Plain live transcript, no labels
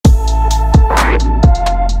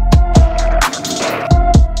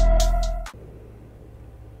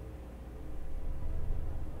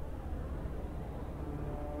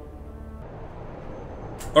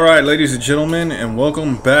Alright, ladies and gentlemen, and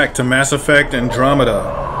welcome back to Mass Effect Andromeda.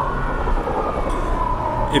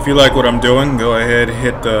 If you like what I'm doing, go ahead and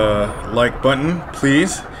hit the like button,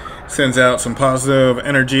 please. Sends out some positive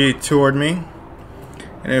energy toward me.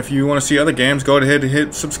 And if you want to see other games, go ahead and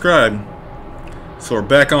hit subscribe. So we're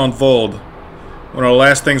back on Vold. One of the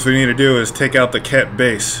last things we need to do is take out the Kett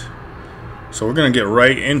base. So we're going to get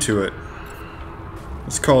right into it.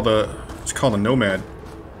 It's called a Nomad.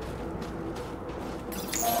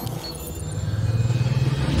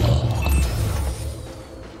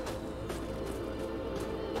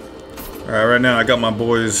 Alright, right now I got my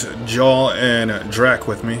boys Jaw and Drac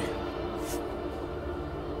with me.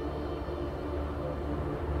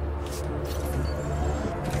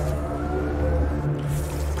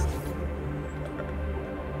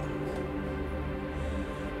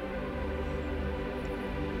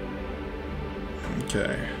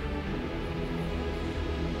 Okay.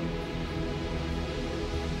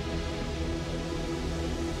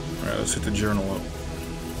 Alright, let's hit the journal up.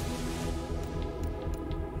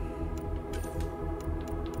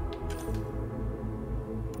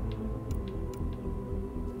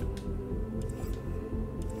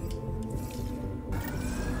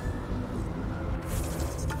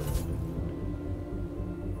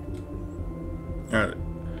 Alright.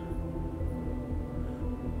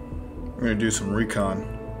 We're going to do some recon.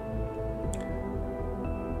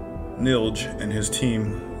 Nilj and his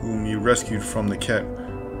team, whom you rescued from the Kett,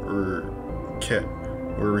 were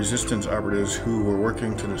resistance operatives who were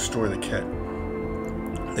working to destroy the Kett.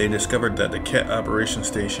 They discovered that the Kett operation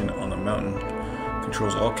station on the mountain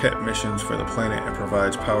controls all Kett missions for the planet and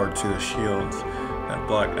provides power to the shields that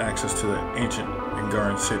block access to the ancient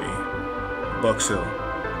Angaran city, Buxil.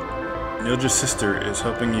 Nilj's sister is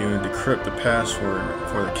helping you decrypt the password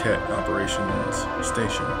for the Kett operations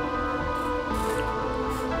station.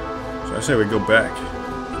 So I say we go back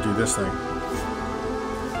and do this thing.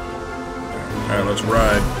 Alright, let's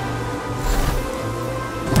ride.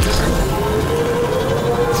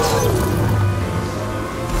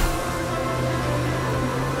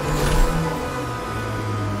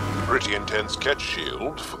 Pretty intense Kett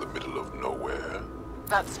shield for the middle of nowhere.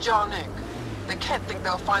 That's Jarnik. The Kett think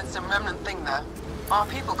they'll find some Remnant thing there. Our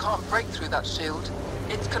people can't break through that shield.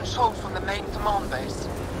 It's controlled from the main command base.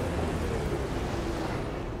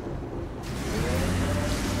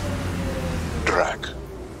 Drac,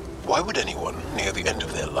 why would anyone near the end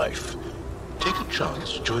of their life take a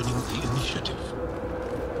chance joining the Initiative?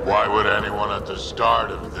 Why would anyone at the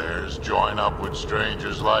start of theirs join up with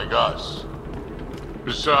strangers like us?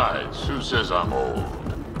 Besides, who says I'm old?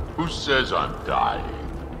 Who says I'm dying?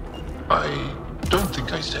 I don't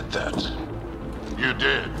think I said that. You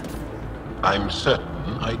did. I'm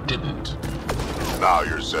certain I didn't. Now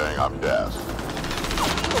you're saying I'm deaf.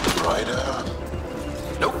 Ryder.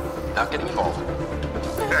 Nope, not getting involved.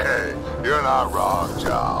 Hey, you're not wrong,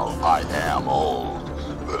 Chow. I am old,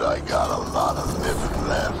 but I got a lot of living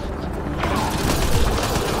left.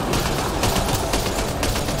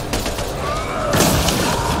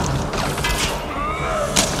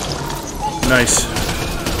 Nice.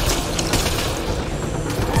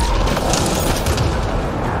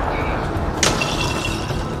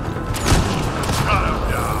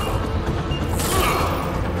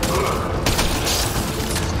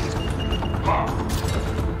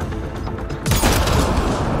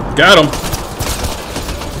 Got him.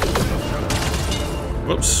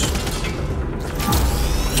 Whoops.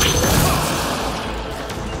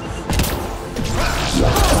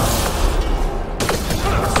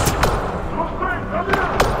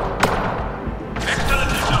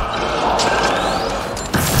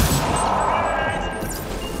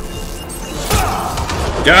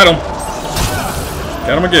 Got him.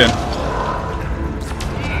 Got him again.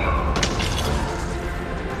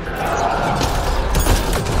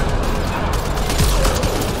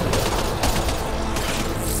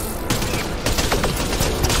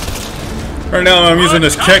 Right now I'm using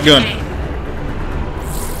this Kett gun.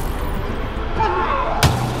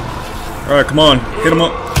 Alright, come on. Hit him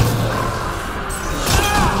up.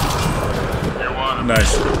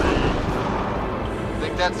 Nice. I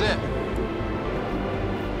think that's it.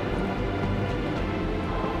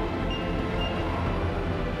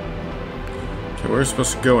 Okay, where's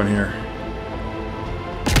supposed to go in here?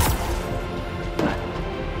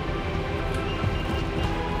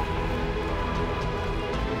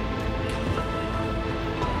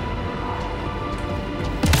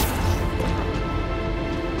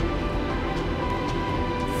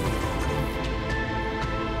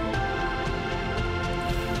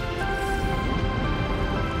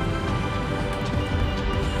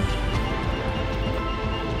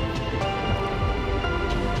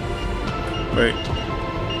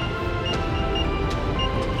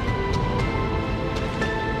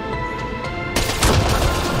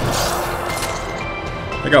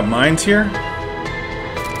 got mines here?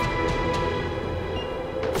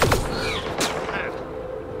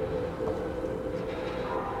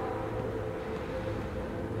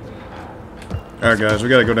 Alright guys, we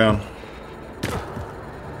gotta go down.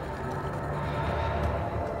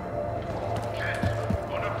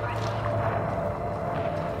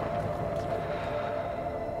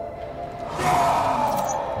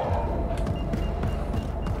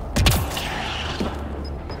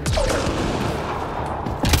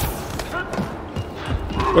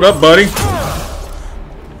 What up, buddy?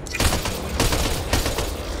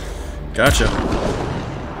 Gotcha.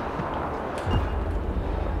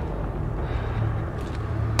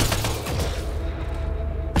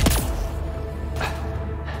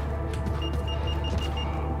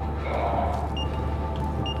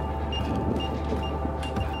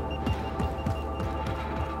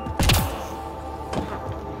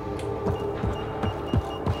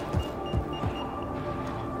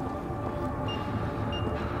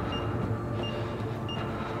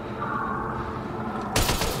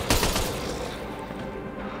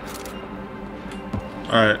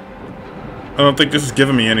 Alright. I don't think this is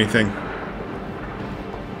giving me anything.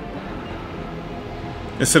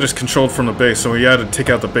 It said it's controlled from the base, so we had to take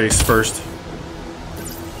out the base first.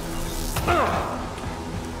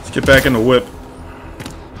 Let's get back in the whip.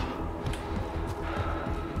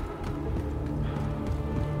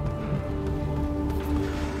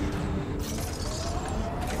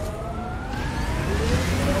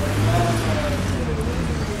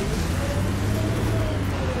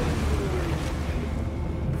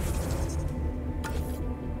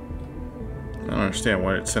 I don't understand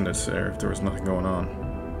why it sent us there if there was nothing going on.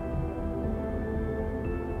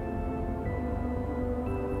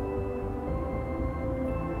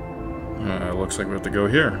 Looks like we have to go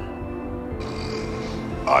here.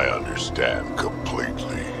 I understand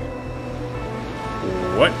completely.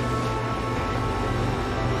 What?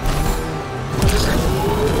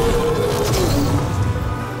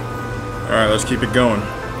 Alright, let's keep it going.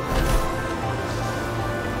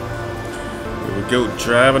 Here we go,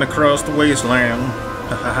 driving across the wasteland.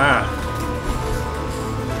 Ha ha ha.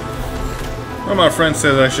 One of my friends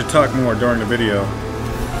says I should talk more during the video,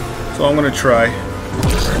 so I'm gonna try.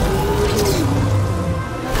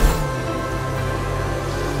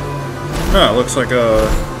 Ah, looks like a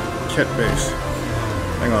Kett base.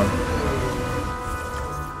 Hang on.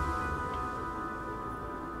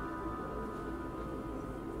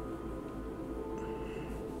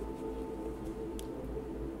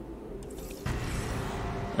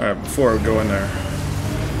 Alright, before I go in there.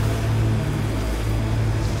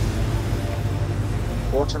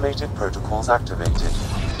 Automated protocols activated.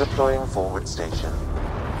 Deploying forward station.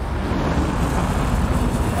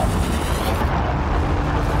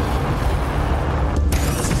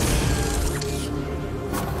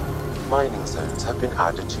 Mining zones have been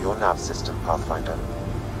added to your nav system, Pathfinder.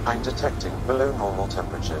 I'm detecting below normal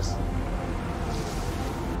temperatures.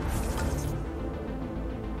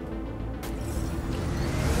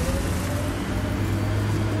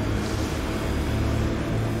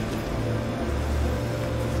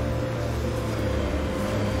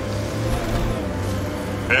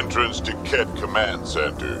 Entrance to Kett Command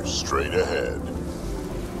Center, straight ahead.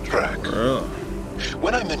 Drac, Oh.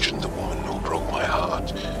 when I mentioned the woman who broke my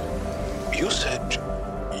heart, you said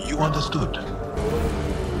you understood.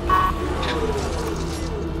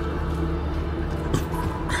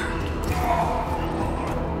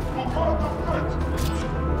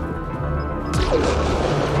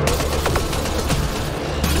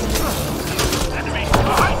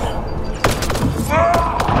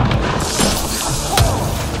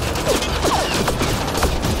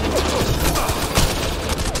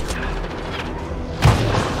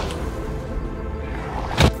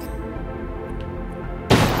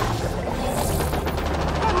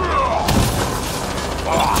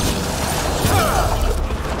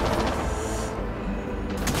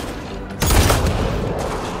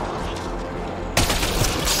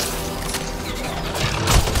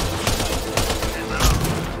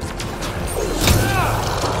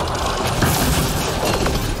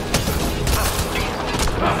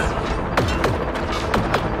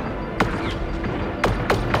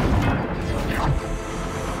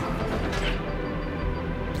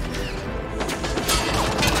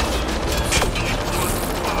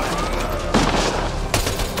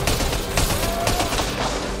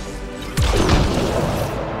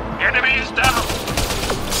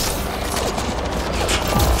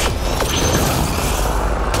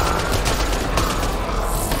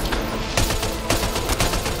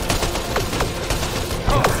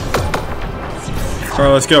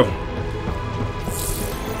 Alright, let's go.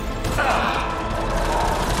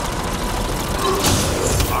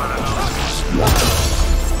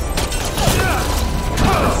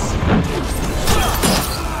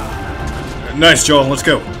 Nice, Joel. Let's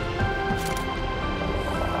go.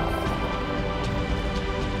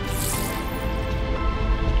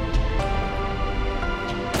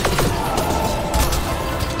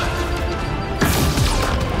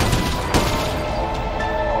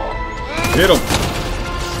 Hit him.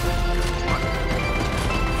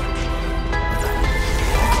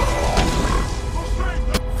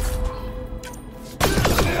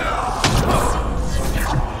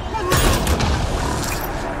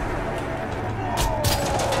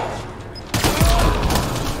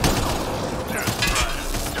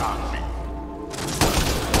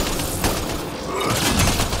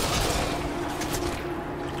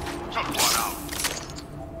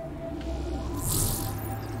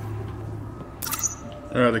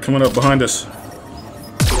 Alright, they're coming up behind us.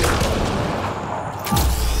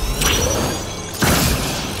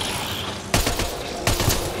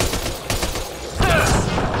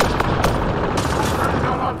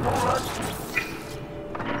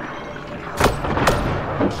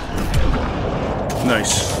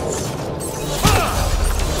 Nice.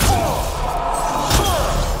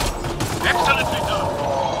 Excellently done.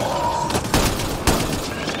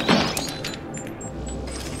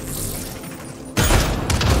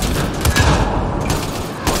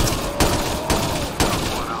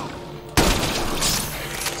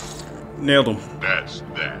 Nailed him. That's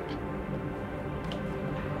that.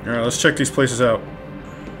 Alright, let's check these places out.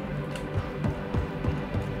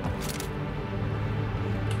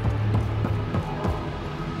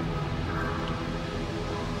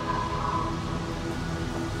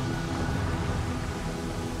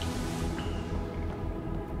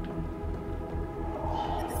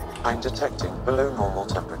 I'm detecting below normal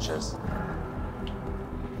temperatures.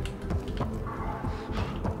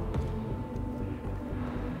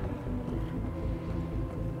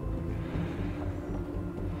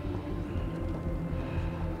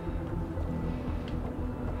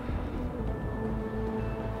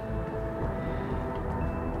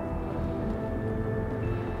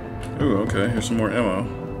 Ooh, okay, here's some more ammo.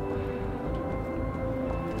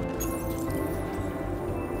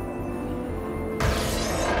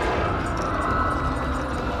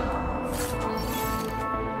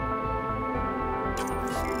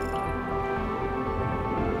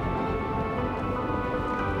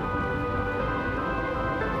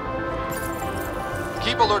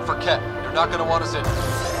 Keep alert for Kett. They're not gonna want us in.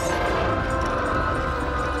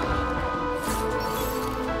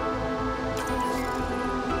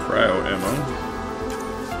 Cryo ammo.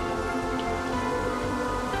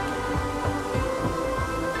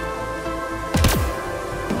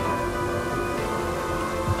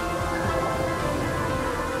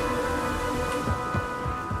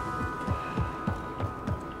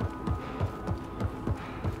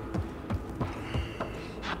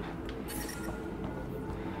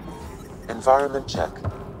 Environment check.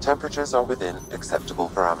 Temperatures are within acceptable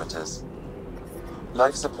parameters.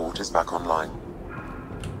 Life support is back online.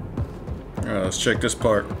 Alright, let's check this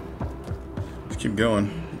part. Let's keep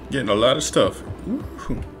going. Getting a lot of stuff. Ooh.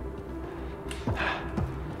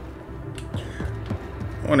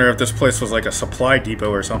 I wonder if this place was like a supply depot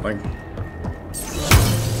or something.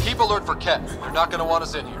 Keep alert for Kett. They're not gonna want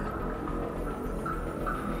us in here.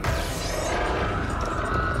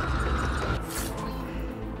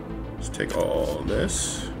 Let's take all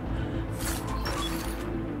this.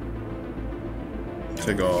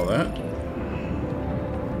 Take all that.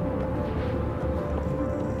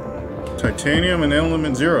 Titanium and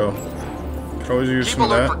element 0. Could always use Keep some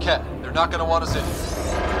of alert that. for Kett. They're not gonna want us in here.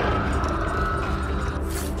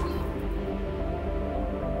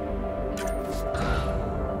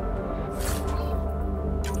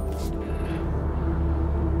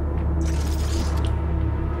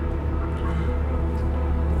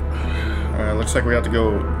 Alright, looks like we have to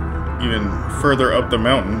go even further up the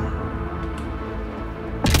mountain.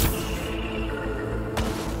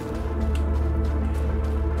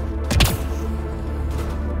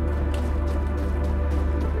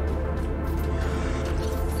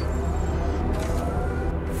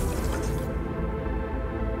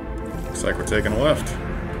 Looks like we're taking a left.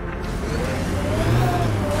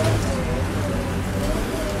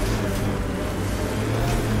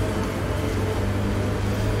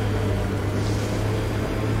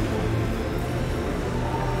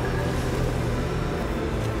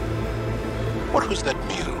 What was that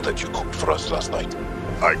meal that you cooked for us last night?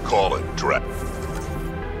 I call it Drek.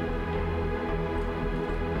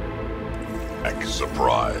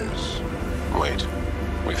 Surprise. Wait,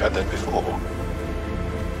 we've had that before.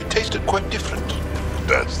 It tasted quite different.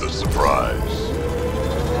 That's the surprise.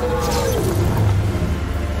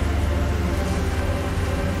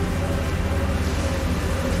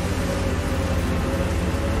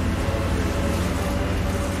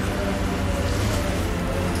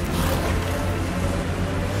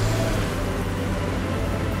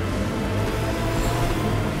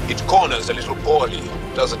 It corners a little poorly,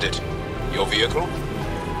 doesn't it? Your vehicle?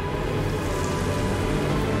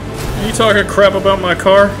 Are you talking crap about my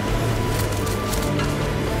car?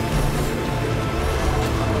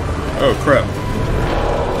 Oh, crap.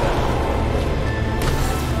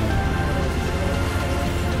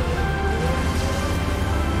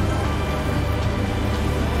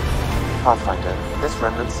 Pathfinder, this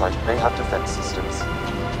remnant site may have defense systems.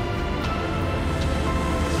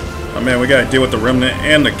 Oh man, we gotta deal with the Remnant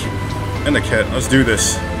and the Kett. Let's do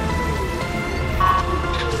this.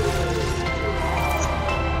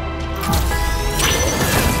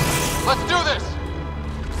 Let's do this!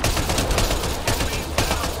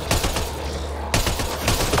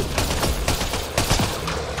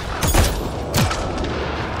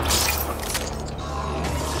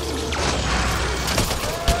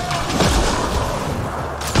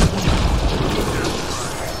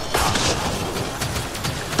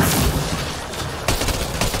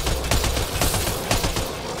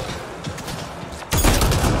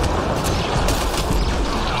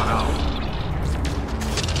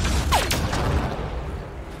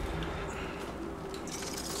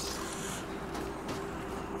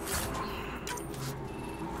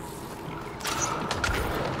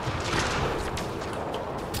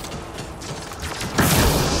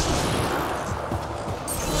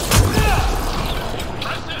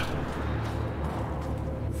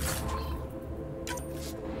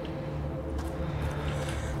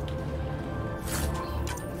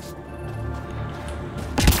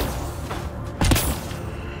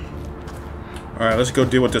 Alright, let's go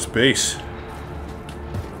deal with this base.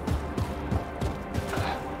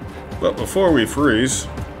 But before we freeze...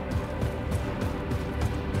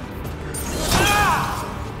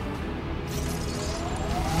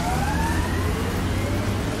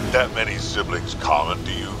 That many siblings common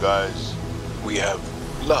to you guys? We have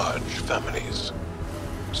large families.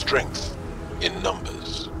 Strength in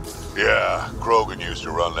numbers. Yeah, Krogan used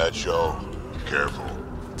to run that show. Careful.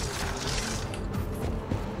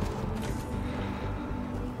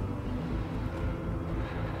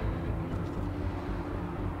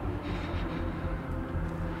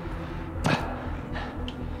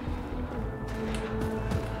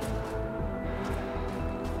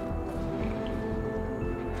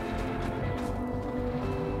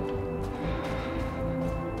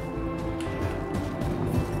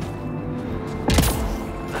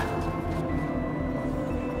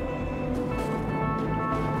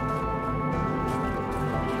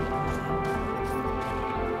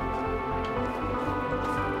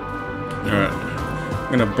 Alright,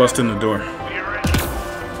 I'm gonna bust in the door.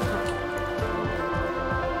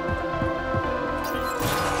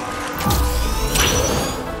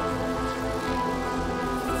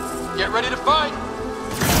 Get ready to fight!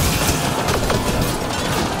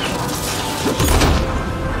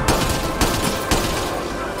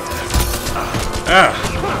 Ah!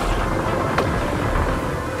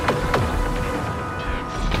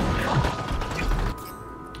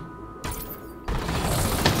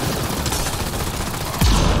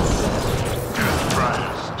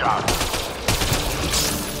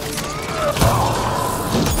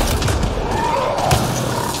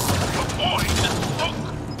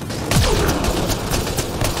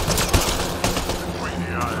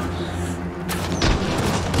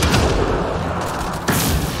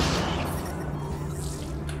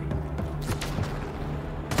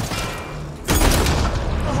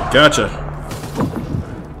 Gotcha.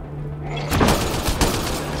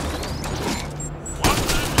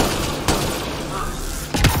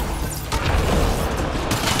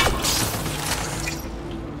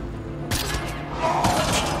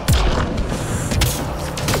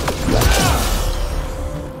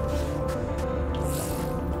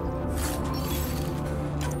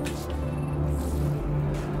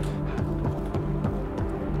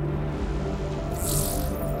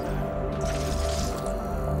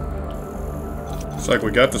 Looks like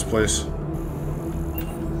we got this place.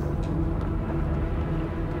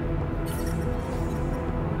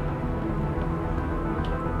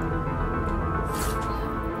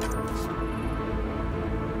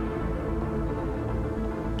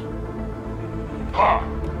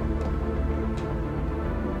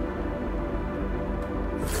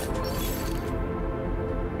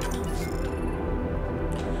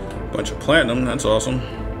 Bunch of platinum, that's awesome.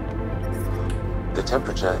 The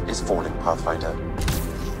temperature is falling, Pathfinder.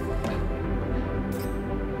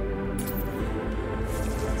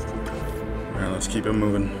 Alright, let's keep it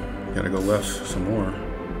moving. Gotta go left some more.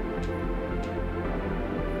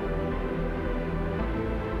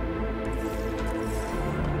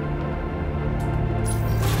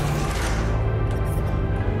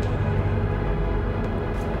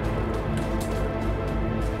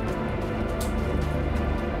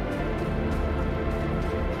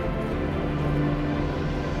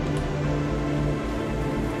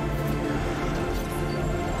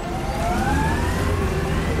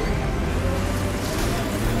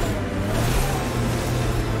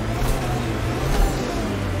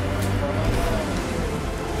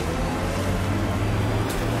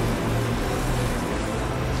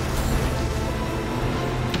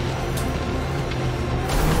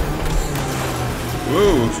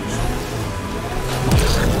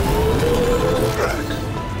 Drac,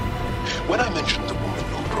 when I mentioned the woman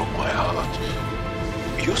who broke my heart,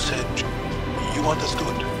 you said you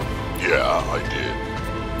understood. Yeah, I did.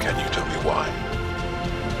 Can you tell me why?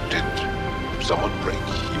 Did someone break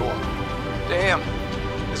your... Damn.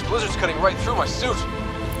 This blizzard's cutting right through my suit.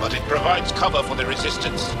 But it provides cover for the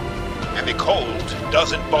resistance. And the cold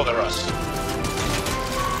doesn't bother us.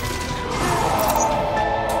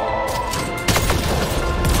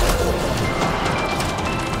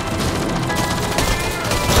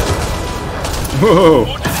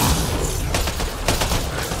 Whoa!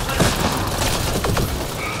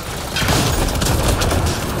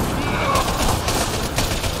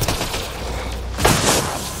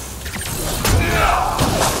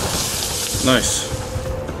 Nice.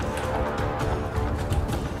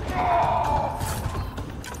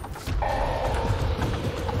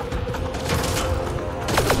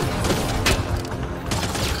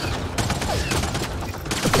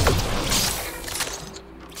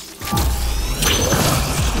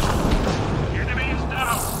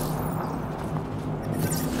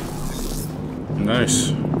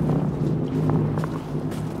 Nice.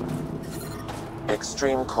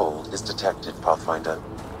 Extreme cold is detected, Pathfinder.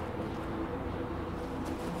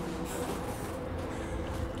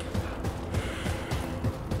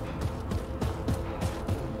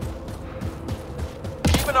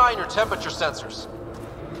 Keep an eye on your temperature sensors.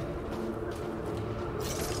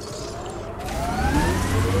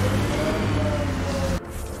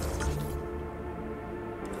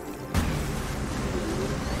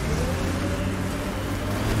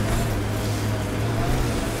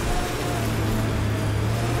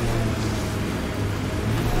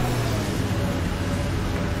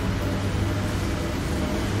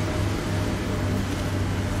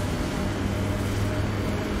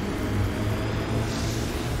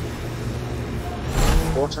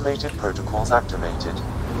 Automated protocols activated.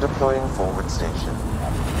 Deploying forward station.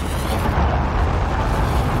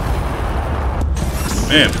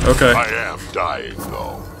 Man, okay. I am dying,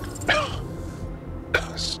 though.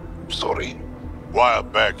 Sorry? A while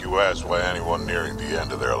back, you asked why anyone nearing the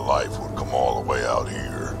end of their life would come all the way out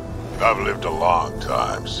here. I've lived a long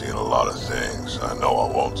time, seen a lot of things. I know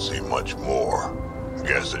I won't see much more.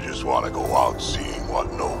 Guess I just want to go out seeing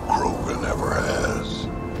what no Krogan ever has.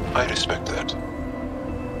 I respect that.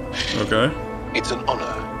 Okay. It's an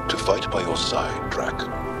honor to fight by your side, Drac.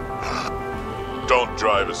 Don't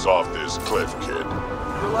drive us off this cliff, kid.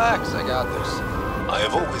 Relax, I got this. I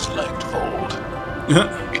have always liked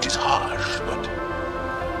Fold. It is harsh,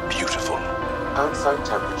 but beautiful. Outside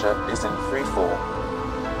temperature is in free fall.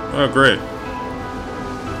 Oh, great.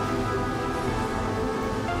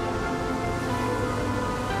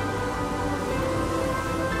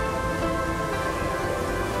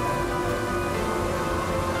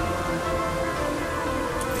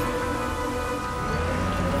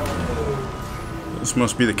 This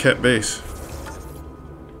must be the Kett base.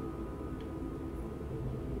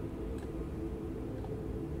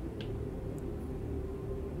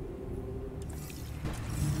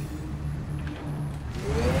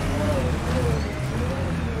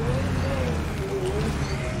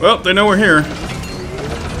 Well, they know we're here.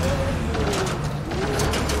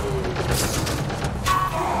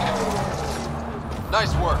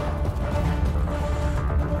 Nice work.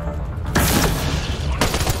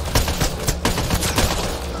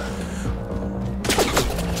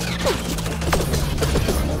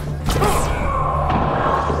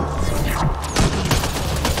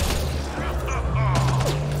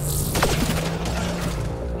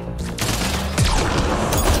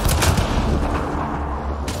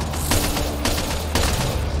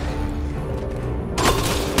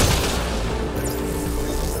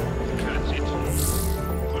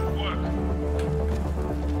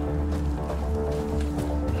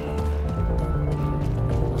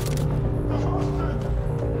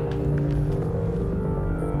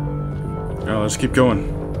 Now let's keep going.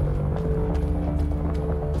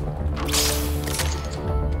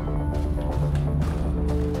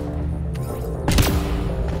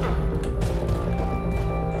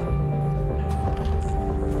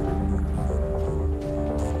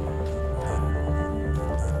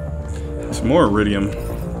 Some more iridium.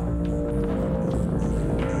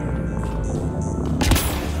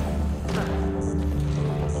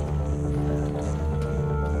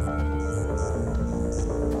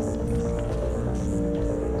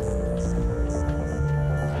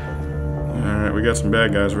 We got some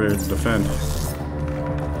bad guys ready to defend.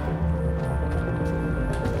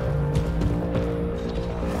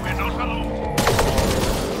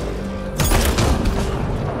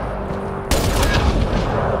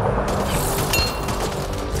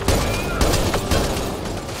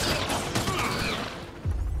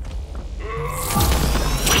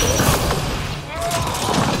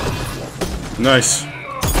 Nice.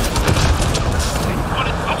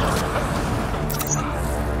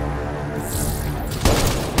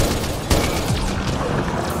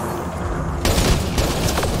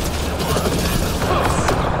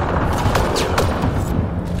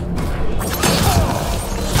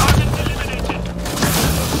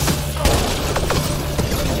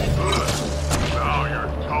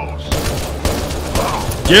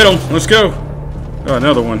 Get him! Let's go! Oh,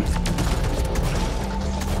 another one.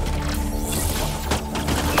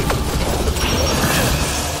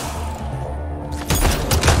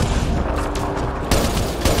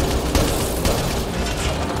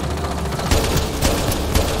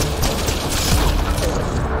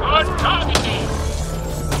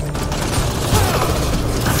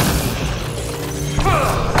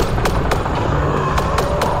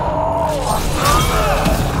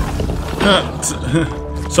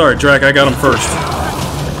 Sorry, Drac, I got him first.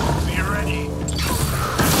 Be ready.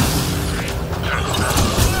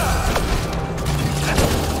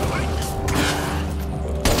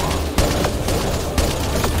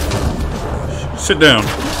 Sit down.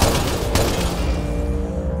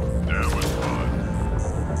 That was fun.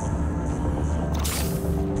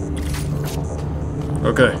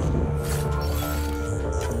 Okay.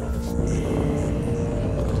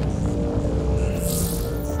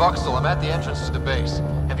 Voxel, I'm at the entrance to the base.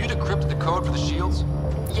 Have you decrypted the code for the shields?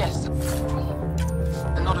 Yes.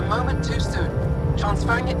 And not a moment too soon.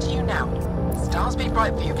 Transferring it to you now. Stars be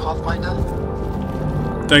bright for you, Pathfinder.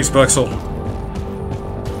 Thanks, Buxel.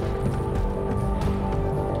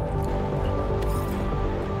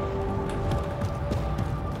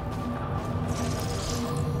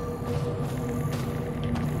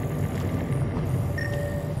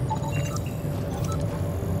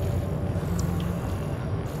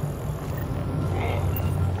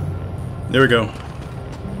 There we go.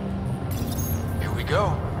 Here we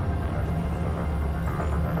go.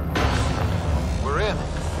 We're in.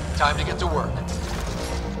 Time to get to work.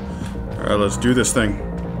 Alright, let's do this thing.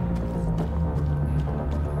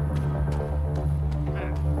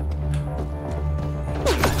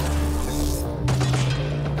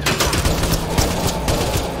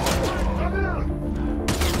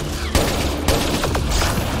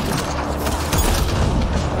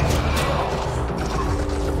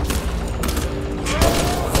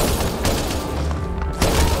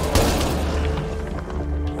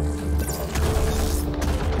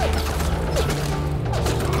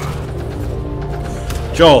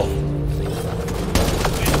 Joel.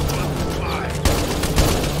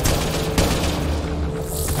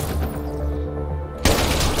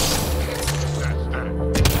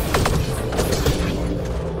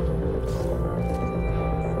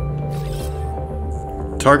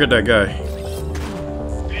 Target that guy.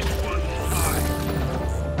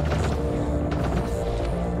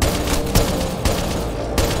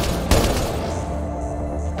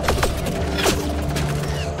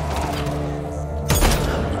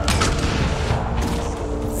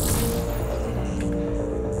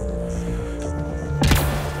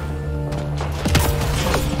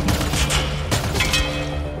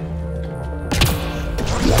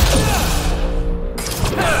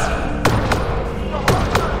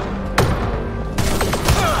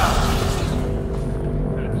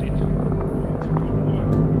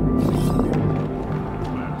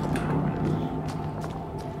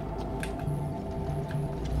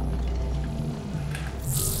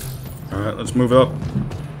 Alright, let's move up.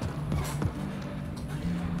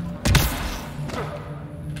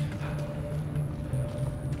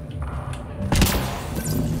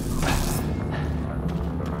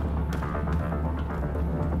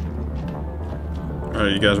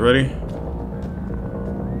 Alright, you guys ready?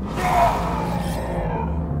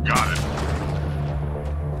 Got it.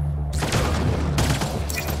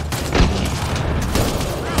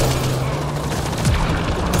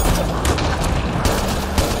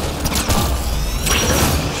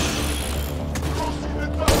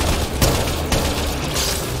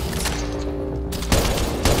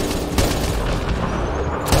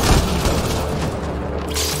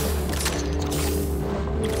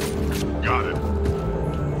 Got it.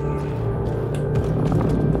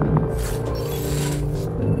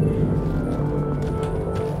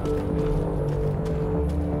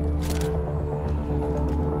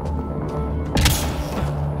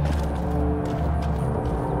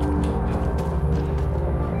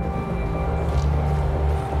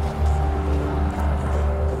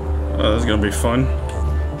 This is gonna be fun.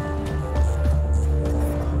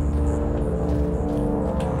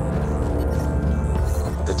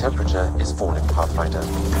 The temperature is falling, Pathfinder.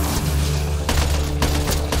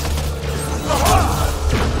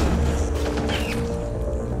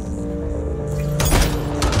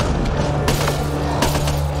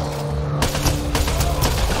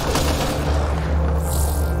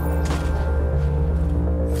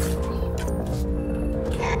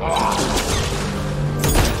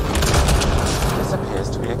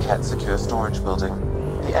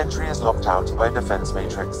 by a defense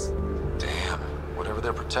matrix. Damn. Whatever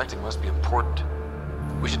they're protecting must be important.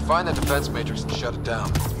 We should find that defense matrix and shut it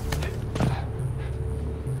down.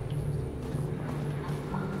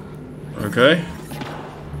 Okay.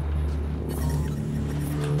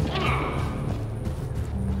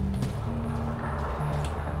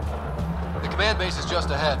 The command base is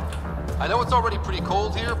just ahead. I know it's already pretty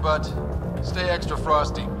cold here, but stay extra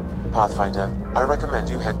frosty. Pathfinder, I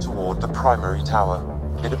recommend you head toward the primary tower.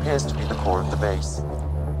 It appears to be the core of the base.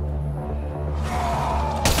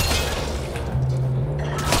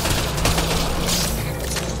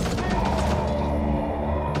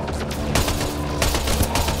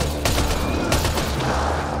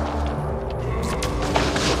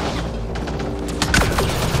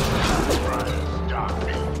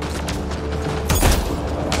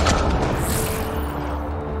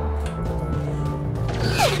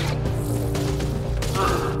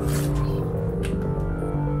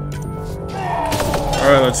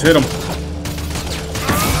 Alright, let's hit him.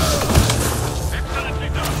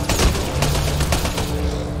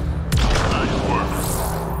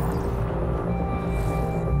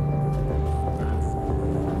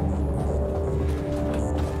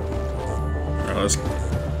 Alright, let's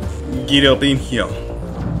get up in here.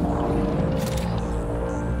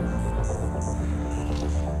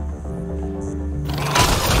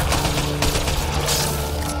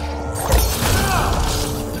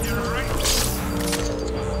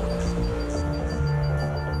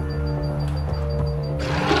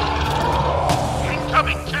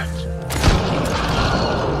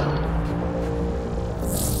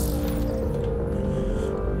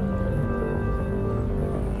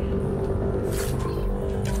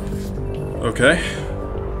 Okay.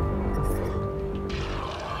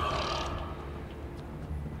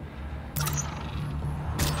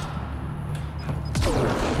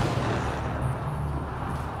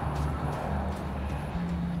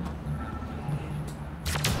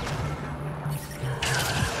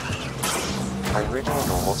 I'm reading a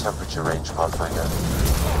normal temperature range, Pathfinder.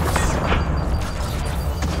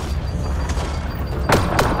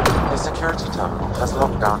 The security terminal has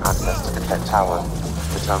locked down access to the Kett Tower.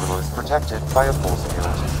 The terminal is protected by a force field.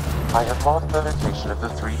 I have marked the location of the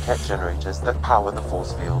 3 Kett generators that power the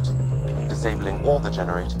force field. Disabling all the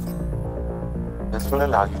generators. This will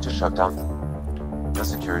allow you to shut down the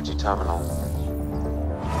security terminal.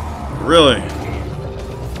 Really?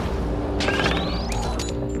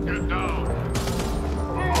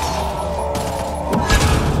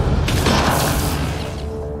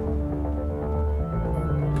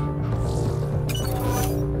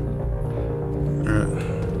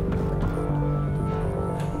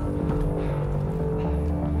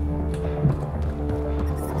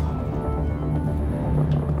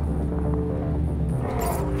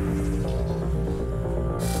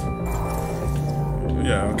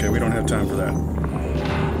 Yeah, okay, we don't have time for that.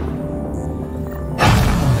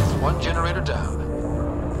 That's one generator down.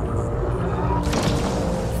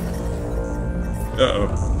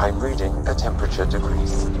 Uh-oh. I'm reading a temperature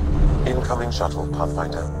decrease. Incoming shuttle,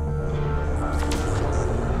 Pathfinder.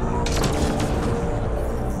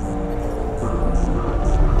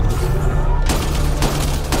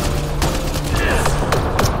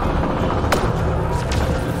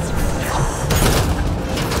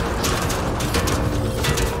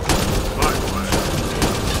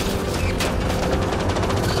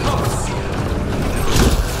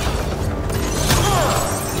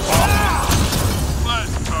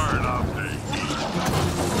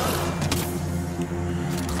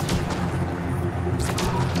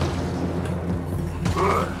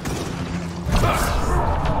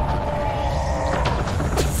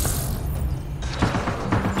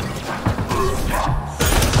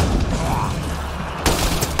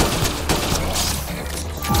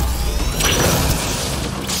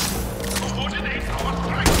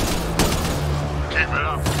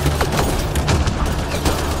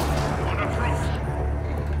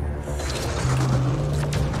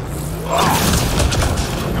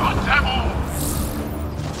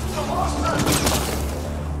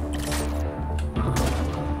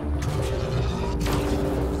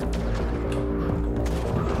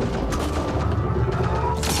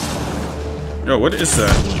 Yo, what is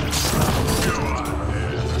that?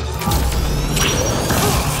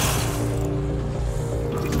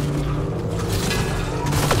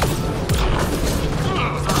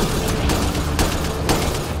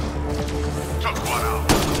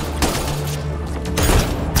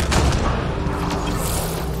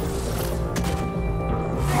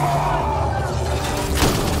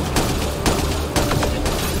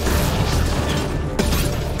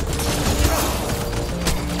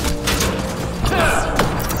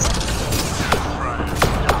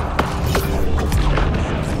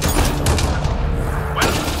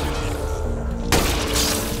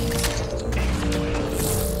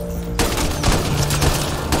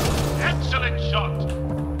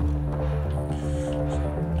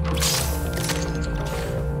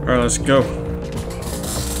 Alright, let's go.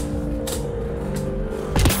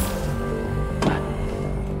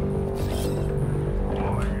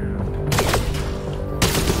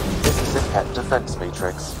 This is a Kett defense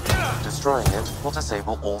matrix. Destroying it will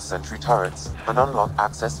disable all sentry turrets and unlock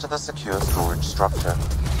access to the secure storage structure.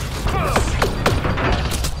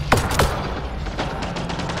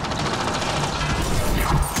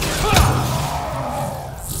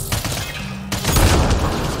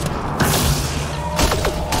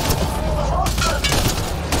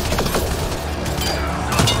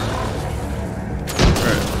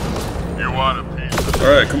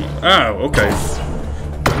 Alright, come on. Ah, okay.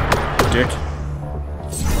 Dick.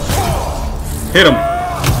 Hit him.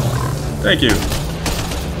 Thank you.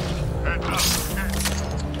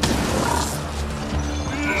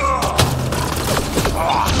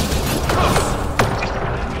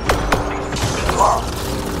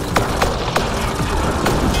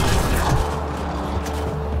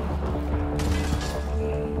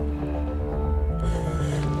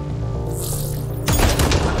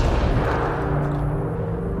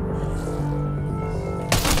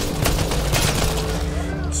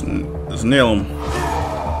 Let's nail him.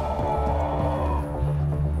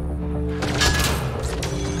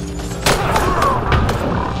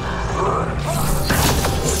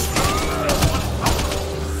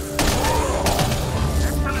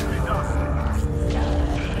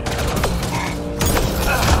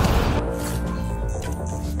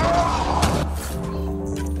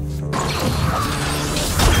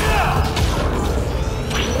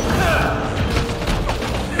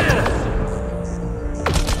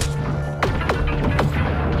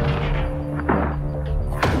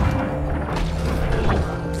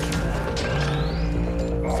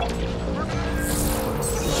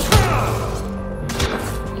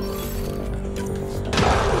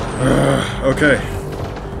 Okay.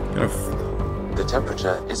 The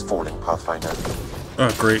temperature is falling, Pathfinder.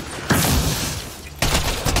 Oh, great.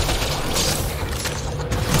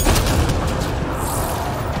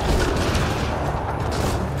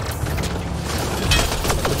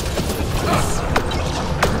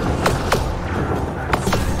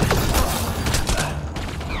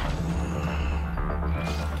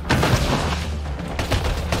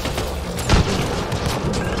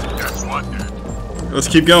 Let's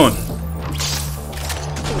keep going.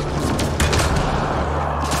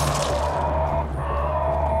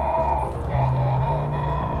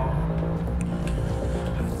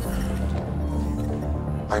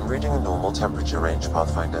 I'm reading a normal temperature range,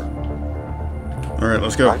 Pathfinder. Alright,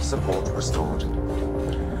 let's go. Life support restored.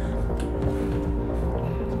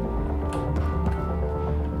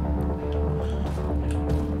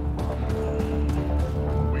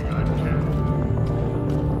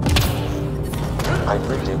 I'm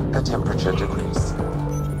reading a temperature decrease.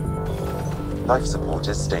 Life support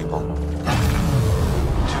is stable. 2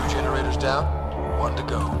 generators down, 1 to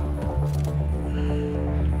go.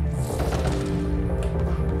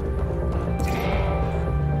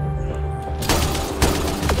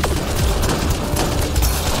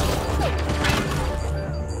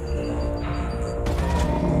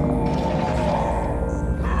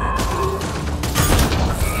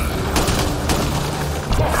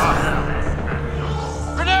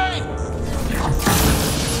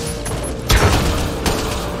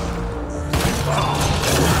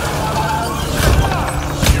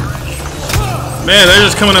 Man, they're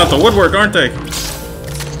just coming out the woodwork, aren't they?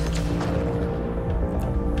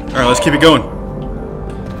 Alright, let's keep it going.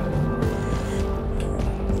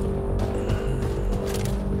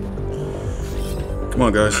 Come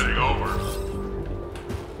on, guys.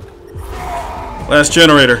 Last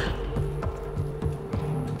generator.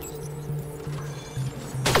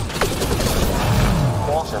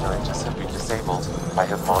 All generators have been disabled. I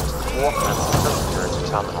have marked the coordinates of the security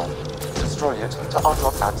terminal. Destroy it to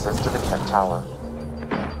unlock access to the Kett Tower.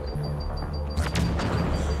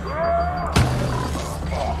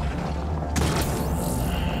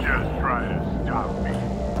 Just try to stop me.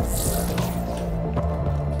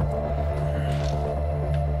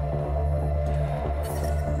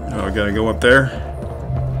 Oh, I gotta go up there.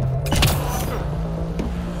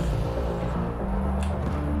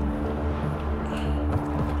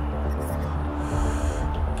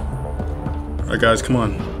 Alright, guys, come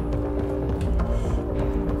on.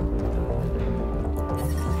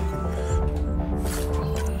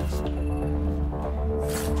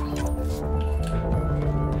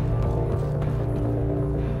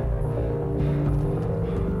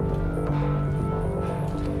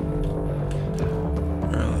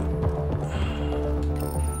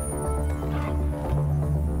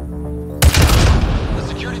 The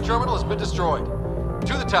security terminal has been destroyed.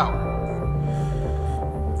 To the tower.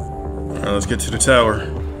 Alright, let's get to the tower.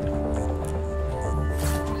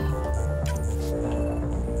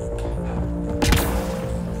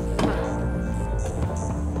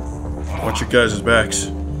 Watch your guys' backs.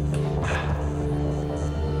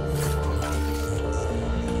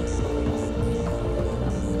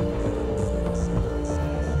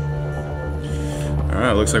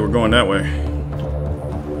 Alright, looks like we're going that way.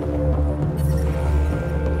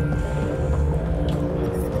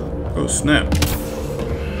 Oh, snap.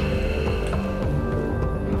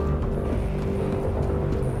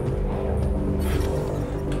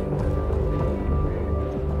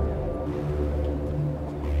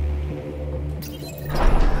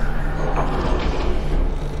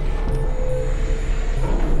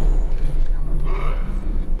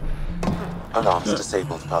 Alarms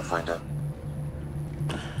disabled, Pathfinder.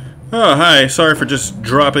 Oh, hi. Sorry for just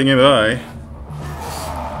dropping it by.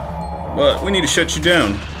 But we need to shut you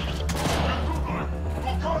down.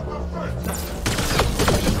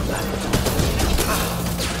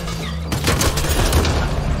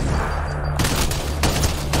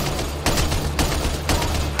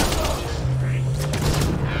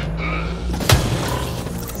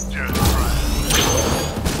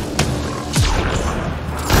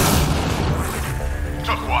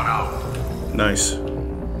 Took one out. Nice.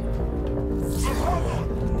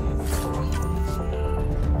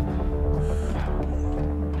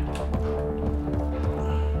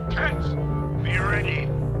 Be ready.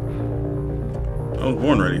 I was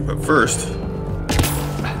born ready, but first,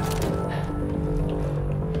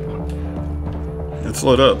 let's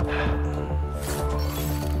load up.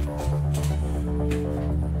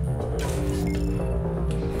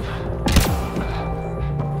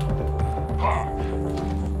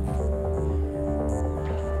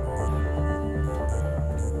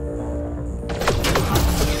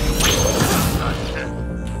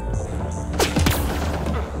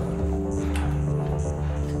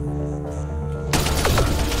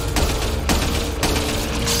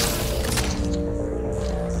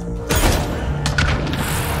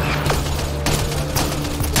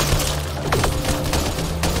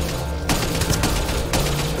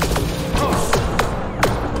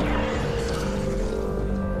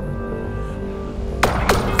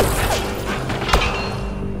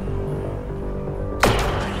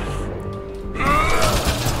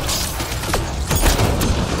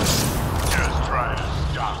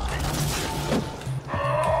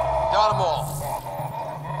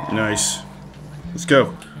 Nice. Let's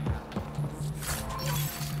go.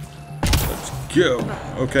 Let's go.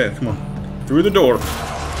 Okay, come on. Through the door.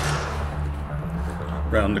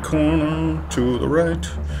 Round the corner, to the right.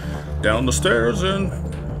 Down the stairs and...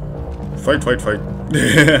 Fight, fight, fight.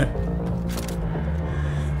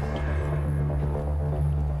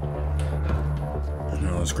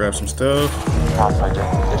 Now let's grab some stuff. Pathfinder,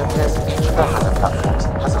 it appears each of the hangar platforms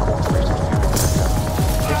has an automated fueling system.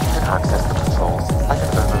 If you can access the controls, I can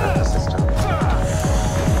override the system.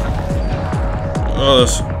 Oh,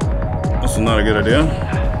 that's not a good idea.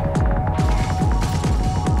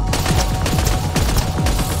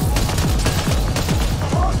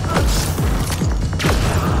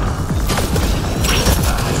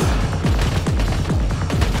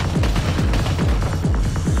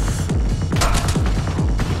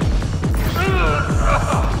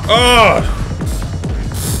 Oh!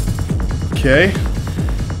 Okay.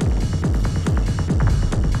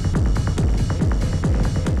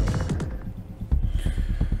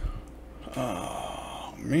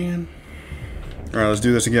 Oh, man. Alright, let's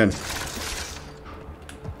do this again.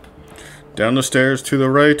 Down the stairs, to the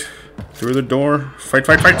right, through the door. Fight,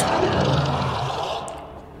 fight, fight!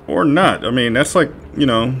 Or not. I mean, that's like, you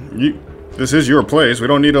know, this is your place. We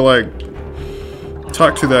don't need to, like,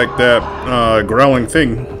 talk to that growling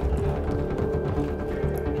thing.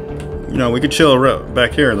 You know, we could chill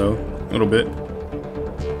back here, though, a little bit.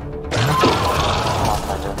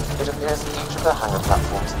 Pathfinder, it appears each of the hangar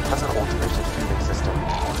platforms has an automated fueling system.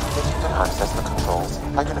 If you can access the controls,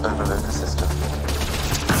 I can overload the system.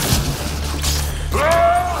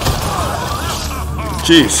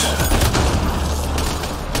 Jeez.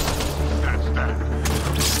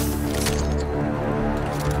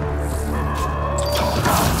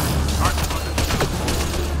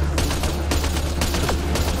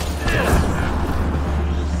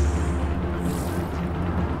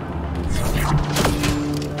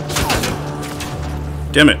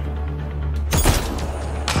 Damn it.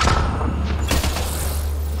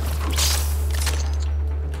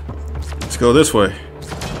 Let's go this way.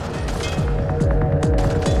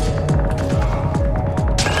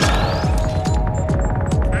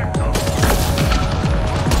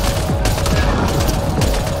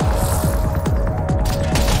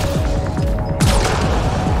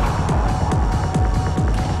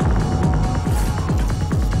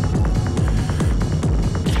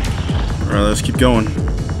 Alright, let's keep going.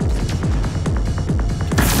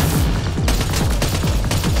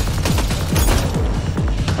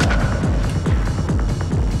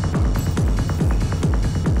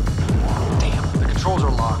 Damn, the controls are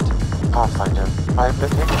locked. Pathfinder, I have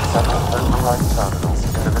located several override terminals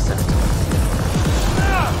in the vicinity.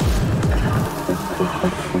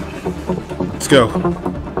 Let's go.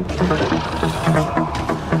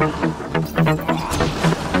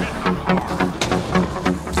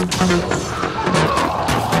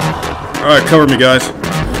 Alright, cover me, guys.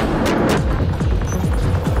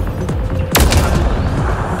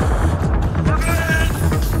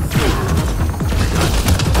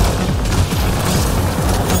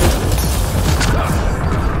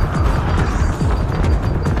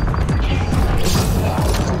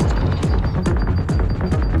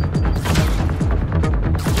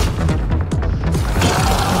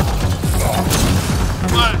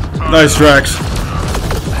 Nice, Drax.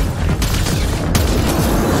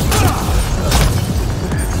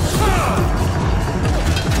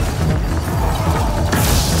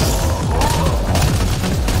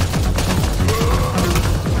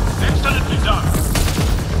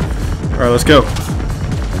 Alright, let's go.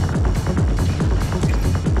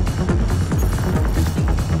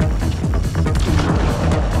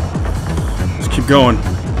 Let's keep going.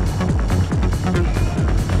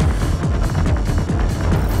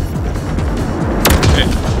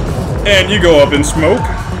 And you go up in smoke.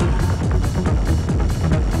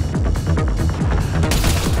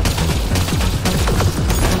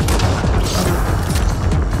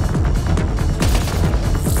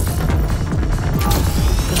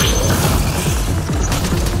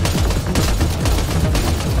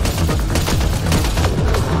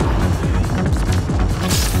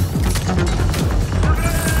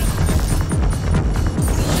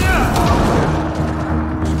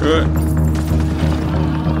 Good.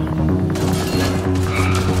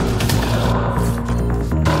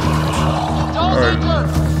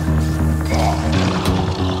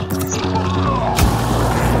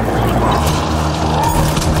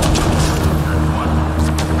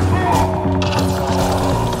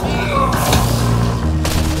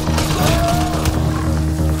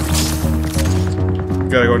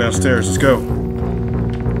 Gotta go downstairs. Let's go.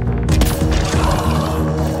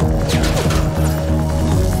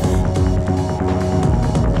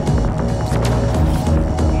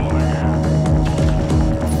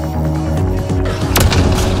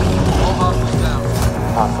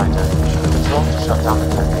 Pathfinder, the controls to shut down the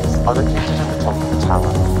Kett Base are located at the top of the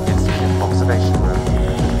tower, in the observation room.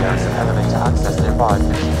 There is an elevator access nearby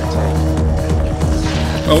that you can take.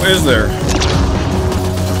 Oh, is there?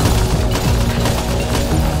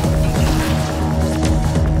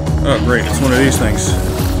 Oh, great. It's one of these things.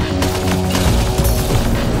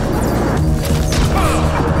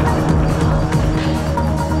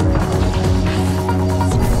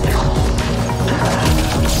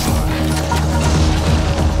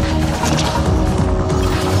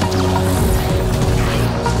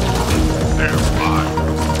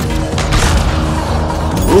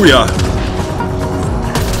 Oh, yeah.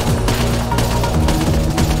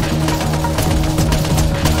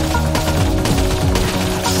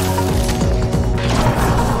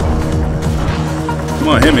 Come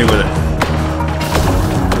on, hit me with it.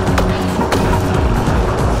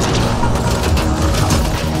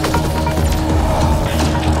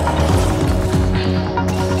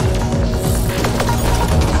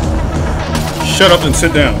 Shut up and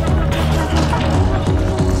sit down.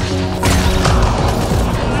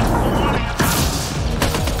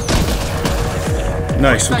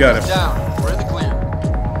 Nice, we got him. Down. We're in the clear.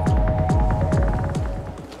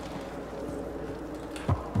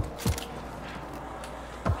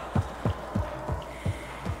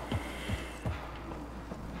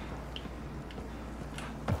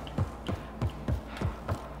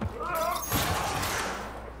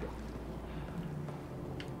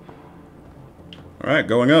 All right,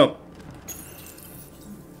 going up.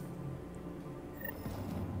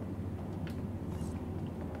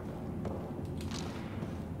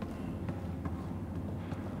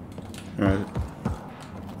 All right.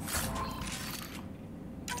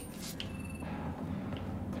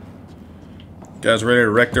 Guys ready to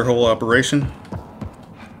wreck their whole operation?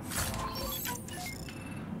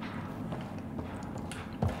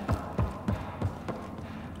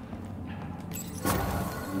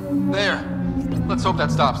 There. Let's hope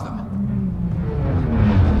that stops them.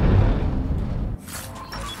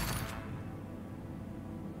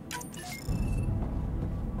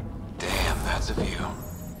 Damn, that's a view.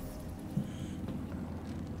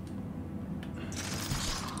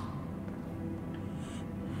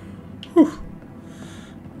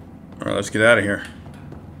 Alright, let's get out of here.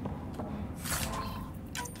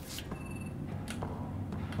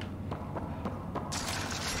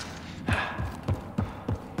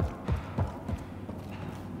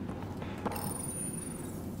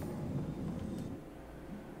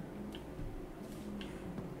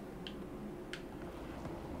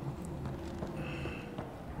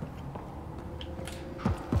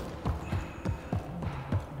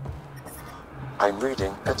 I'm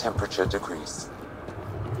reading a temperature decrease.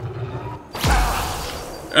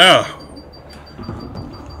 Ah!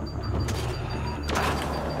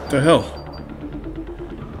 What the hell?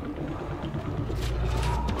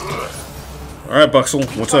 Alright, Buxel,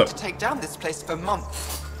 what's up? To take down this place for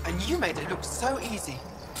months, and you made it look so easy.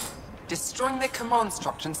 Destroying their command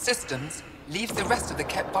structure and systems leaves the rest of the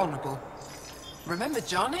Kett vulnerable. Remember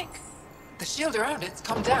Jarnik? The shield around it's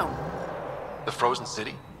come down. The frozen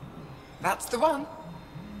city? That's the one.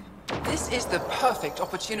 This is the perfect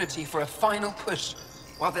opportunity for a final push,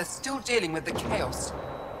 while they're still dealing with the chaos.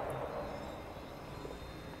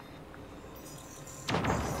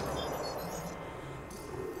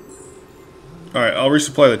 Alright, I'll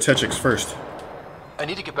resupply the Techix first. I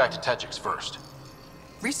need to get back to Techix first.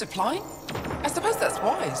 Resupplying? I suppose that's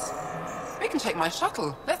wise. We can take my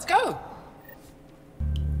shuttle. Let's go.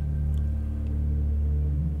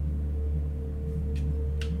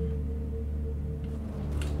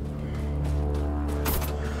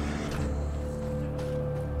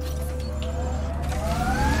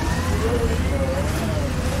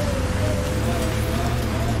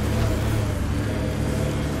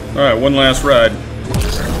 Alright, one last ride.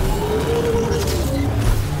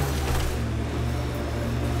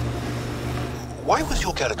 Why was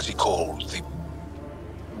your galaxy called the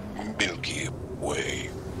Milky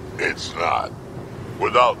Way? It's not.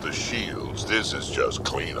 Without the shields, this is just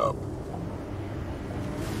cleanup.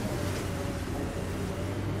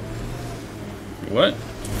 What?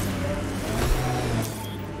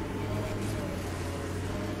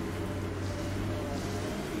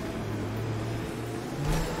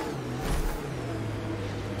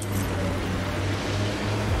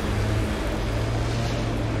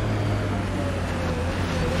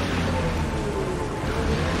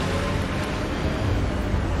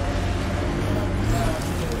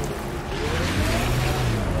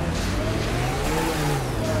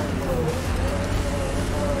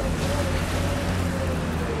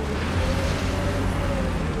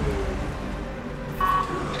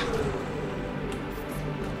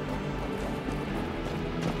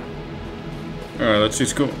 Alright,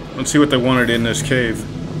 let's go. Let's see what they wanted in this cave.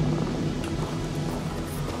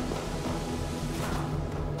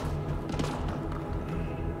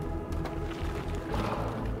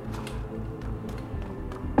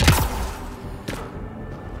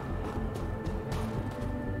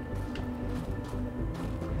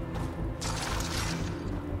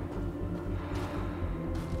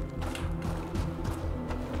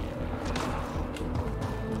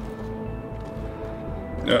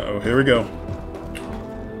 Uh-oh, here we go.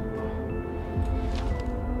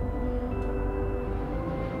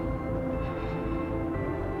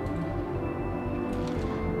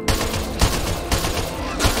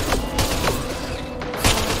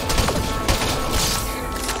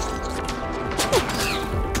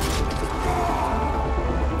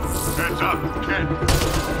 Heads up, Kett.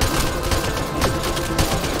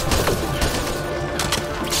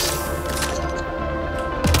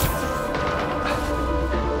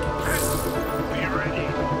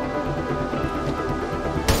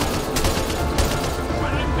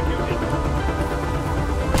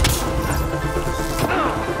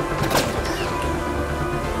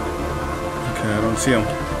 See him.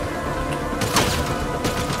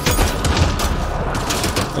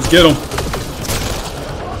 Let's get him.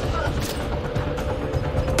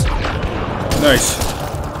 Nice.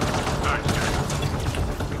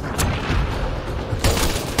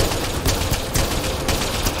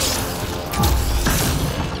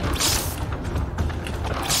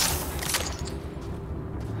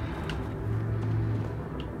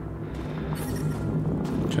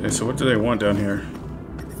 Okay, so what do they want down here?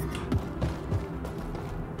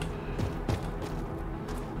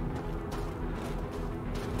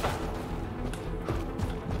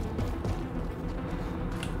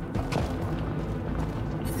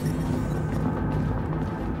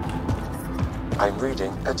 I'm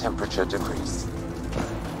reading a temperature decrease.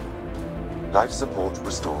 Life support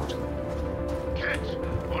restored. Kett,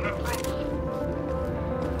 on approach.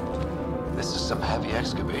 This is some heavy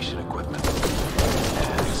excavation equipment.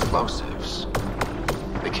 And explosives.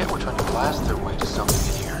 The Kett were trying to blast their way to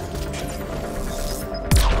something in here.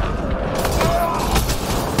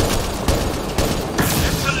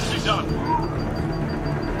 Installation done.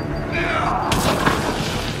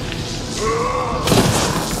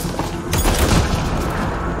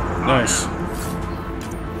 Nice.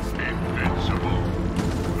 Invincible.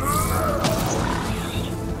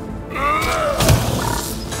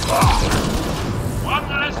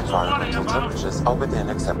 Environmental temperatures are within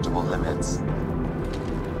acceptable limits.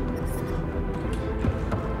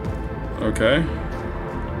 Okay.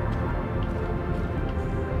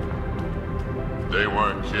 They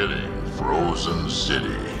weren't kidding. Frozen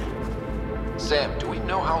city. Sam, do we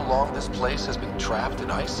know how long this place has been trapped in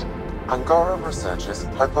ice? Angara researchers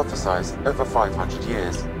hypothesize over 500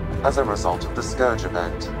 years as a result of the Scourge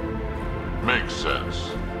event. Makes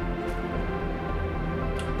sense.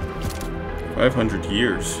 500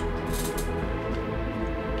 years.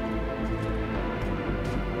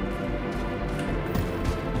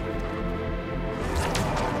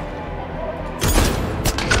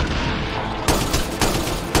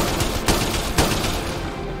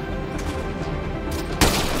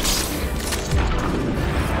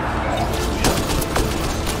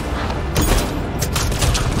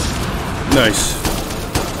 Nice.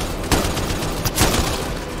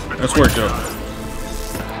 That's worked out.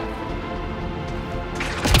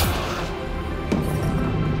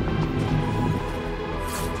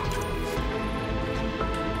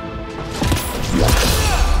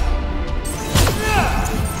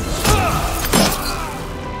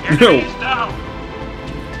 No.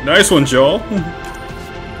 Nice one, Joel.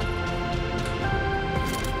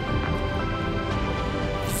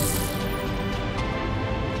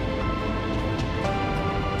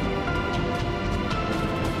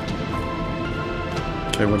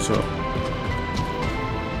 Okay, what's up?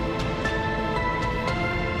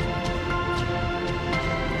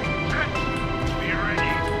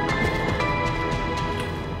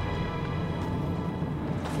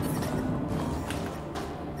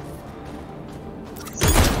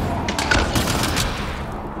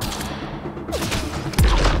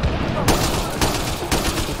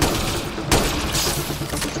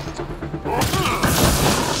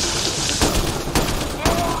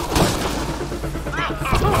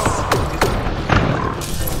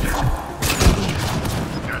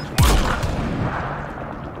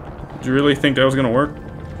 Do you really think that was gonna work?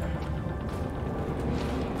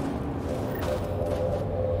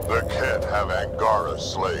 The Kett have Angara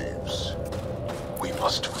slaves. We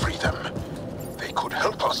must free them. They could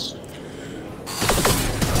help us.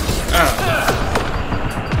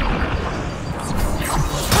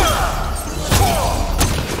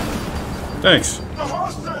 Thanks.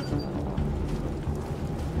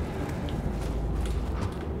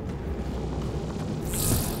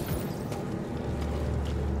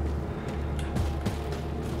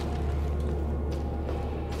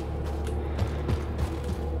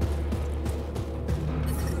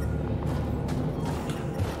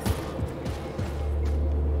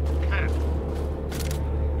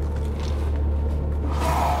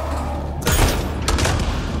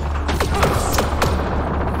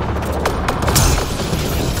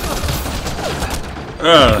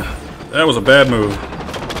 That was a bad move.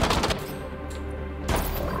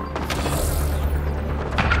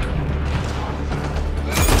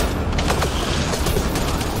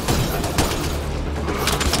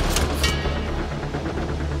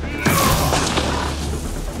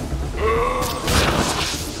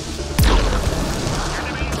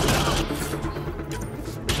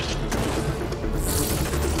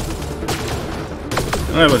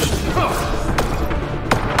 I have a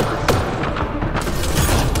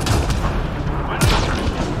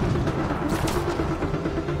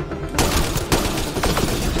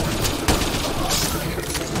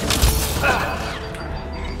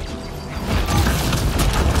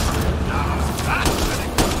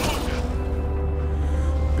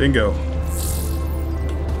bingo.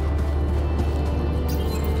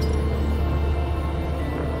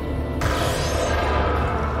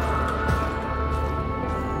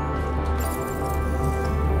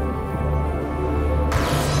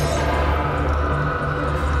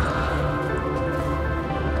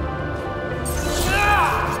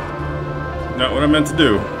 Not what I meant to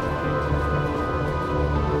do.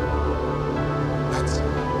 That's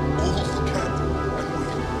all for Kett, and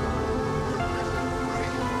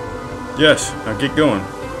we... Yes, now get going.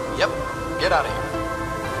 Yep, get out of here.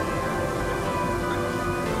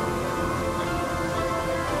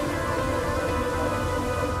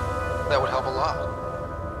 That would help a lot.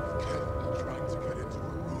 Kett are trying to get into a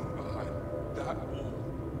room behind that wall.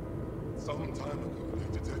 Some time ago, they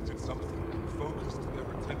detected something and focused their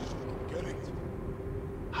attention on getting to it.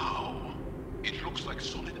 How? It looks like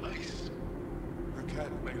solid ice. The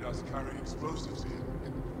Kett made us carry explosives here.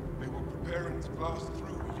 They were preparing to blast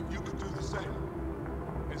through. You could do the same.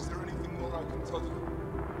 Is there anything more I can tell you?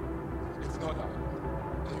 If not,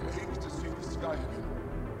 I ache to see the sky again.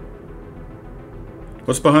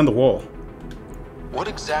 What's behind the wall? What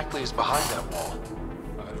exactly is behind that wall?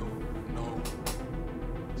 I don't know.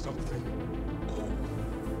 Something old.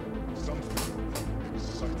 Something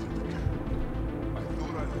exciting again. I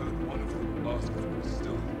thought I heard one of them ask if it was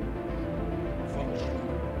still functioning.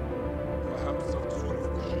 Perhaps some sort of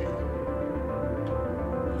machine.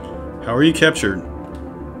 How are you captured?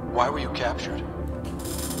 Why were you captured? A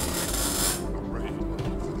raid on the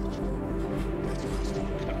village. They took us to a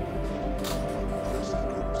camp. Person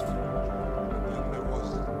corpse. And then there was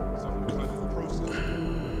some kind of process.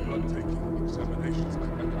 Blood taking, examinations. I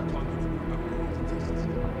can't even remember all the tests.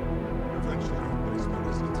 Eventually, they split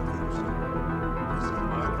us into groups. They said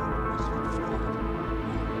my group was flawed.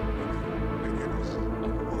 They gave us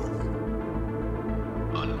unworthy.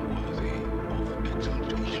 Unworthy of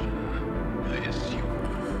exaltation, I assume.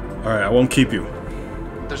 Alright, I won't keep you.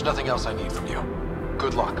 There's nothing else I need from you.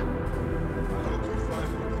 Good luck. I hope you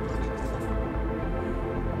find what you're looking for.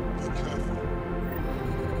 Be careful.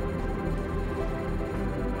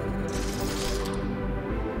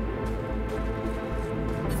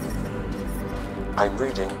 I'm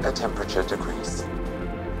reading a temperature decrease.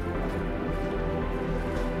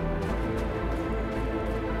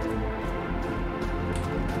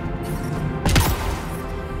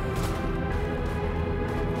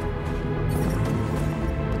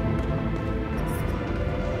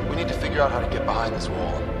 We need to figure out how to get behind this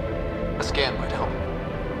wall. A scan might help.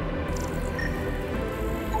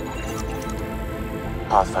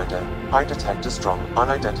 Pathfinder, I detect a strong,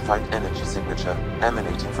 unidentified energy signature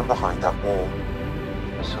emanating from behind that wall.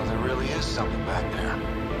 So there really is something back there.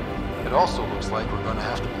 It also looks like we're going to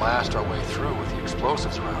have to blast our way through with the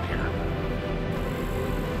explosives around here.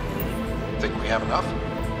 Think we have enough?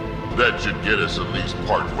 That should get us at least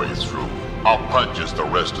part way through. I'll punch us the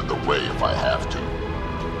rest of the way if I have to.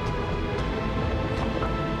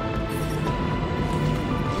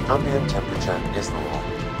 Ambient temperature is normal.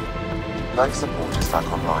 Life support is back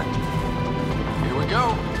online. Here we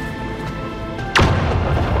go.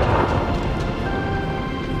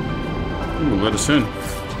 Ooh, let us in.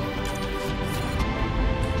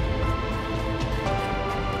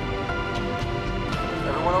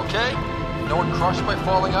 Everyone okay? No one crushed by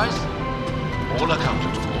falling ice? All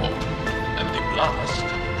accounted for, and the blast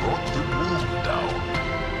brought the moon down.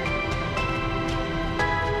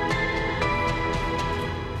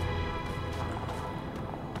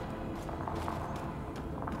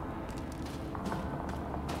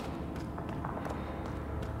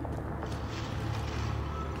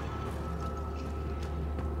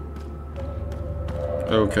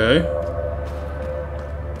 Okay.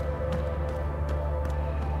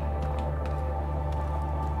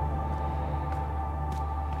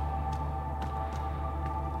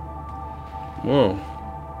 Whoa.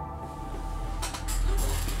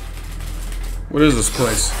 What is this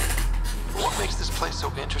place? What makes this place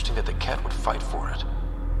so interesting that the Kett would fight for it?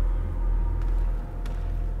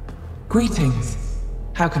 Greetings.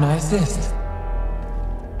 How can I assist?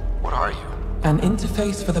 What are you? An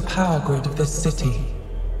interface for the power grid of this city.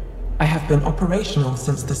 I have been operational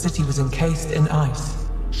since the city was encased in ice.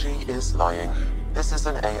 She is lying. This is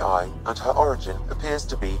an AI, and her origin appears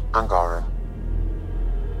to be Angaran.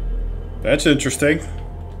 That's interesting.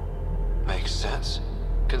 Makes sense,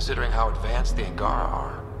 considering how advanced the Angara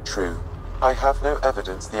are. True. I have no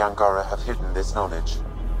evidence the Angara have hidden this knowledge.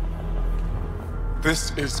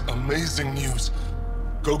 This is amazing news.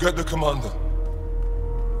 Go get the commander.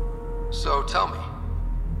 So tell me,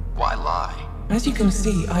 why lie? As you can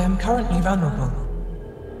see, I am currently vulnerable.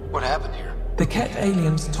 What happened here? The Kett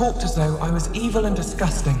aliens talked as though I was evil and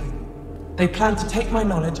disgusting. They planned to take my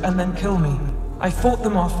knowledge and then kill me. I fought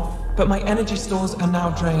them off, but my energy stores are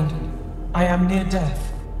now drained. I am near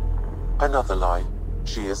death. Another lie.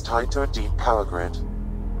 She is tied to a deep power grid.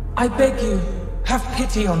 I beg you, have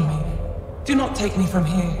pity on me. Do not take me from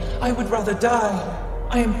here. I would rather die.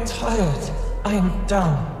 I am tired. I am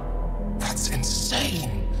done. That's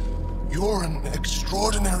insane. You're an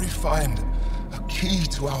extraordinary find. A key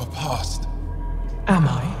to our past. Am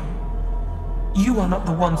I? You are not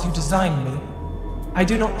the ones who designed me. I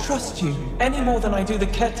do not trust you any more than I do the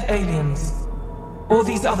Kett aliens. Or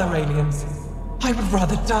these other aliens. I would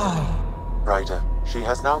rather die. Ryder, she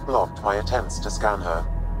has now blocked my attempts to scan her.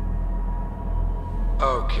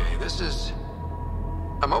 Okay,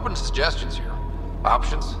 I'm open to suggestions here.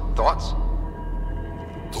 Options? Thoughts?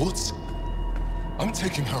 Thoughts? I'm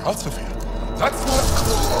taking her out of here. That's not...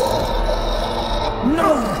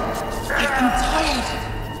 No! I am tired.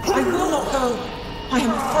 I will not go. I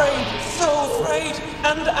am afraid, so afraid,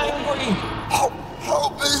 and angry.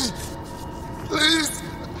 Help me! Please!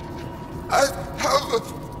 I have a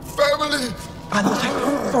family. And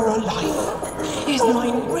life for a life. Is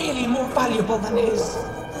mine really more valuable than his?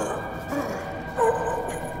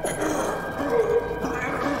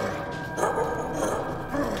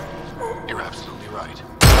 You're absolutely right.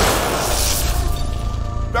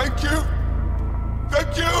 Thank you.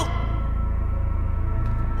 Thank you.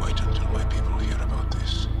 Wait until my people hear about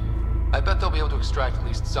this. I bet they'll be able to extract at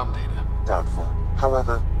least some data. Doubtful.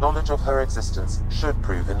 However, knowledge of her existence should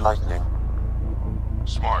prove enlightening.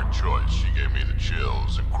 Smart choice. She gave me the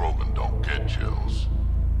chills, and Krogan don't get chills.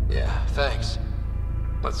 Yeah, thanks.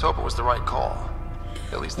 Let's hope it was the right call.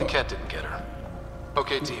 At least the Kett didn't get her.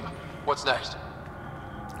 Okay, team. What's next?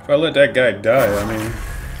 If I let that guy die, I mean,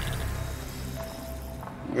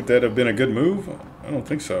 would that have been a good move? I don't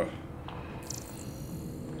think so.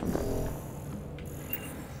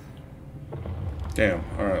 Damn.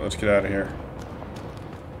 Alright, let's get out of here.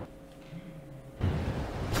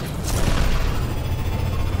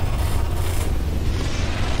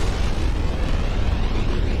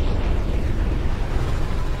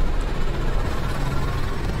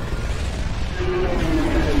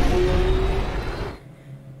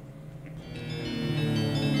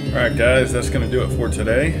 Alright guys, that's going to do it for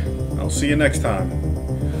today. I'll see you next time.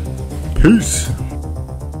 Peace!